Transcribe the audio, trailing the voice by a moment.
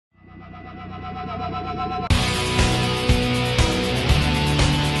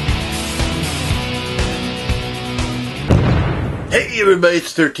Hey everybody,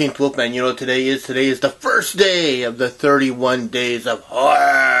 it's 13th Wolfman. You know what today is? Today is the first day of the 31 Days of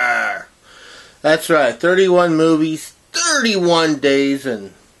Horror. That's right, 31 movies, 31 days,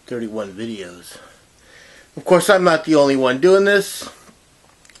 and 31 videos. Of course, I'm not the only one doing this.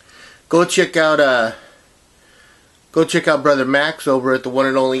 Go check out Brother Max over at the one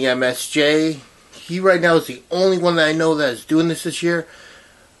and only MSJ. He right now is the only one that I know that is doing this year.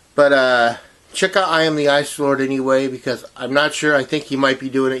 But check out I Am the Ice Lord anyway, because I'm not sure. I think he might be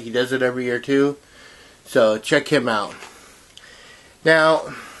doing it. He does it every year too. So check him out.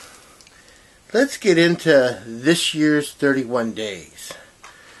 Now, let's get into this year's 31 days.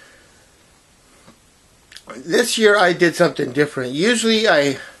 This year I did something different. Usually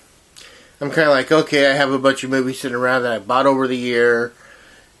I'm kind of like, okay, I have a bunch of movies sitting around that I bought over the year,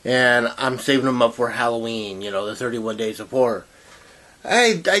 and I'm saving them up for Halloween, you know, the 31 Days of Horror.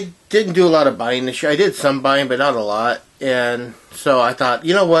 I didn't do a lot of buying this year. I did some buying, but not a lot. And so I thought,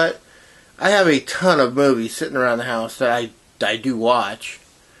 you know what? I have a ton of movies sitting around the house that I do watch.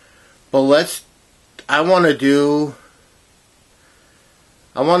 But I want to do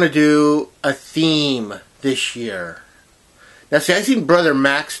a theme this year. Now see, I've seen Brother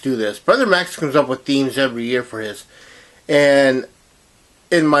Max do this. Brother Max comes up with themes every year for his. And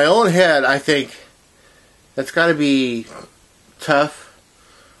in my own head, I think that's got to be tough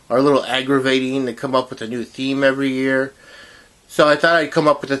or a little aggravating to come up with a new theme every year. So I thought I'd come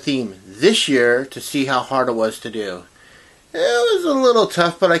up with a theme this year to see how hard it was to do. It was a little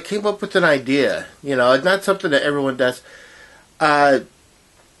tough, but I came up with an idea. You know, it's not something that everyone does. My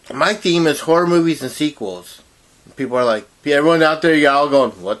theme is horror movies and sequels. People are like, everyone out there, y'all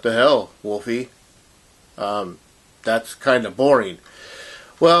going, what the hell, Wolfie? That's kind of boring.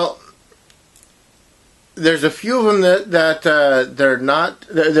 Well, there's a few of them that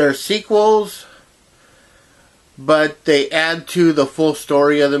they're sequels, but they add to the full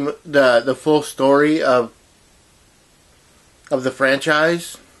story of the full story of the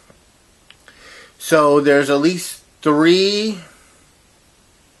franchise. So there's at least three,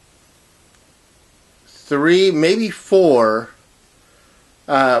 maybe four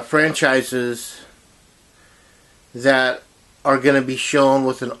franchises that are going to be shown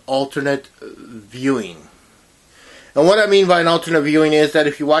with an alternate viewing. And what I mean by an alternate viewing is that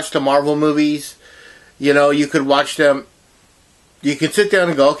if you watch the Marvel movies, you know, you could watch them, you can sit down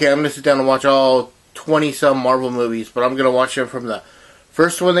and go, okay, I'm going to sit down and watch all 20-some Marvel movies, but I'm going to watch them from the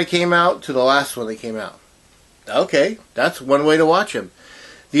first one that came out to the last one that came out. Okay, that's one way to watch them.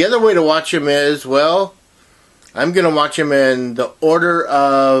 The other way to watch them is, well, I'm going to watch them in the order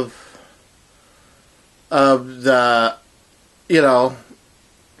of the, you know,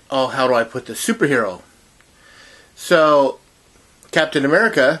 oh, how do I put this? Superhero. So, Captain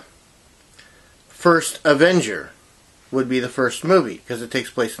America, First Avenger, would be the first movie, because it takes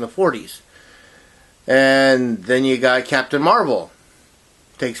place in the 40s. And then you got Captain Marvel,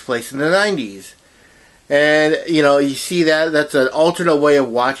 takes place in the 90s. And, you know, you see that's an alternate way of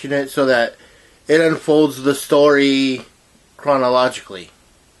watching it so that it unfolds the story chronologically.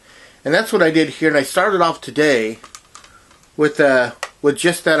 And that's what I did here, and I started off today with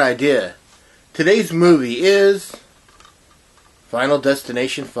just that idea. Today's movie is Final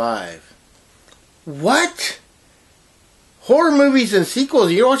Destination 5. What? Horror movies and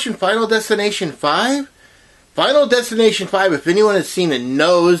sequels? You're watching Final Destination 5? Final Destination 5, if anyone has seen it,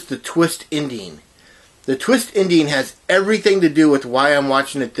 knows the twist ending. The twist ending has everything to do with why I'm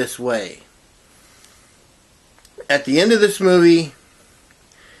watching it this way. At the end of this movie,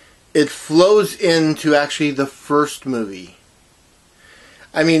 it flows into actually the first movie.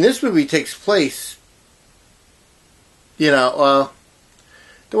 I mean, this movie takes place, you know, well,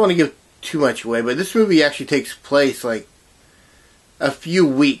 don't want to give too much away, but this movie actually takes place like a few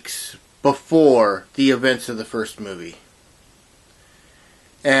weeks before the events of the first movie.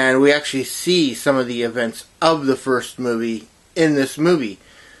 And we actually see some of the events of the first movie in this movie.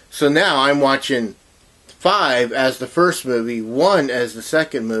 So now I'm watching 5 as the first movie, 1 as the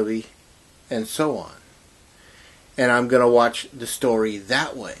second movie, and so on. And I'm going to watch the story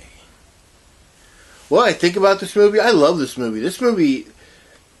that way. Well, I think about this movie. I love this movie. This movie,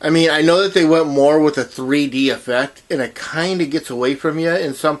 I mean, I know that they went more with a 3D effect, and it kind of gets away from you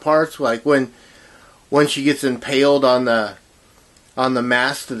in some parts, like when she gets impaled on the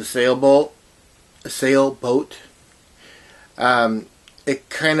mast of the sailboat. It's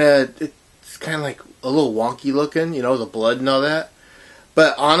kind of like a little wonky looking, you know, the blood and all that.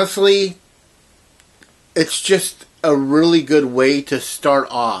 But honestly, it's just a really good way to start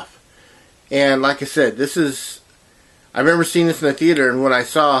off. And like I said, I remember seeing this in the theater, and when I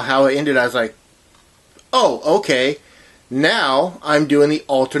saw how it ended, I was like, oh, okay. Now I'm doing the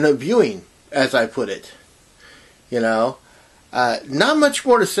alternate viewing, as I put it. You know, not much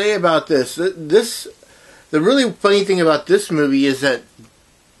more to say about this. The really funny thing about this movie is that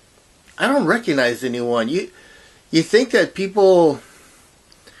I don't recognize anyone. You think that people,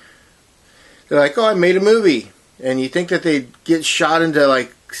 they're like, oh, I made a movie, and you think that they get shot into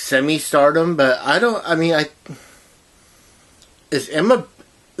like semi-stardom, but I don't. I mean, is Emma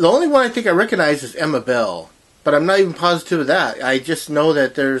the only one I think I recognize is Emma Bell, but I'm not even positive of that. I just know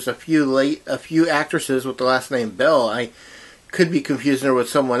that there's a few actresses with the last name Bell. I could be confusing her with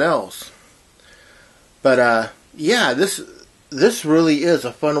someone else, but yeah, this really is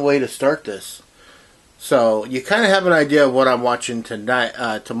a fun way to start this. So you kind of have an idea of what I'm watching tonight,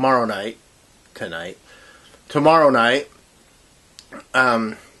 tomorrow night.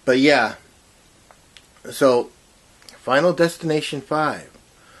 But yeah, so Final Destination 5.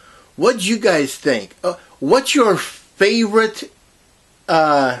 What'd you guys think? What's your favorite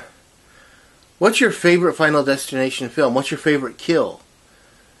Final Destination film? What's your favorite kill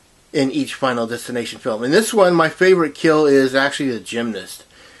in each Final Destination film? In this one, my favorite kill is actually the gymnast,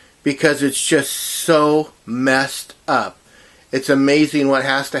 because it's just so messed up. It's amazing what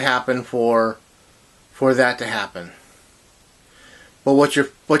has to happen for that to happen. But what's your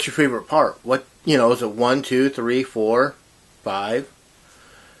favorite part? What, is it 1, 2, 3, 4, 5?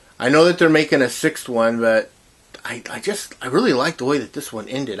 I know that they're making a 6th one, but I really like the way that this one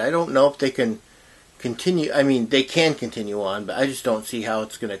ended. I don't know if they can continue. I mean, they can continue on, but I just don't see how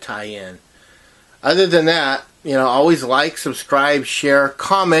it's going to tie in. Other than that, always like, subscribe, share,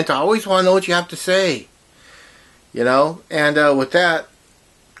 comment. I always want to know what you have to say. And with that,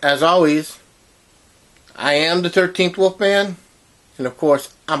 as always, I am the 13th Wolfman, and of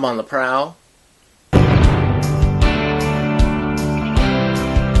course, I'm on the prowl.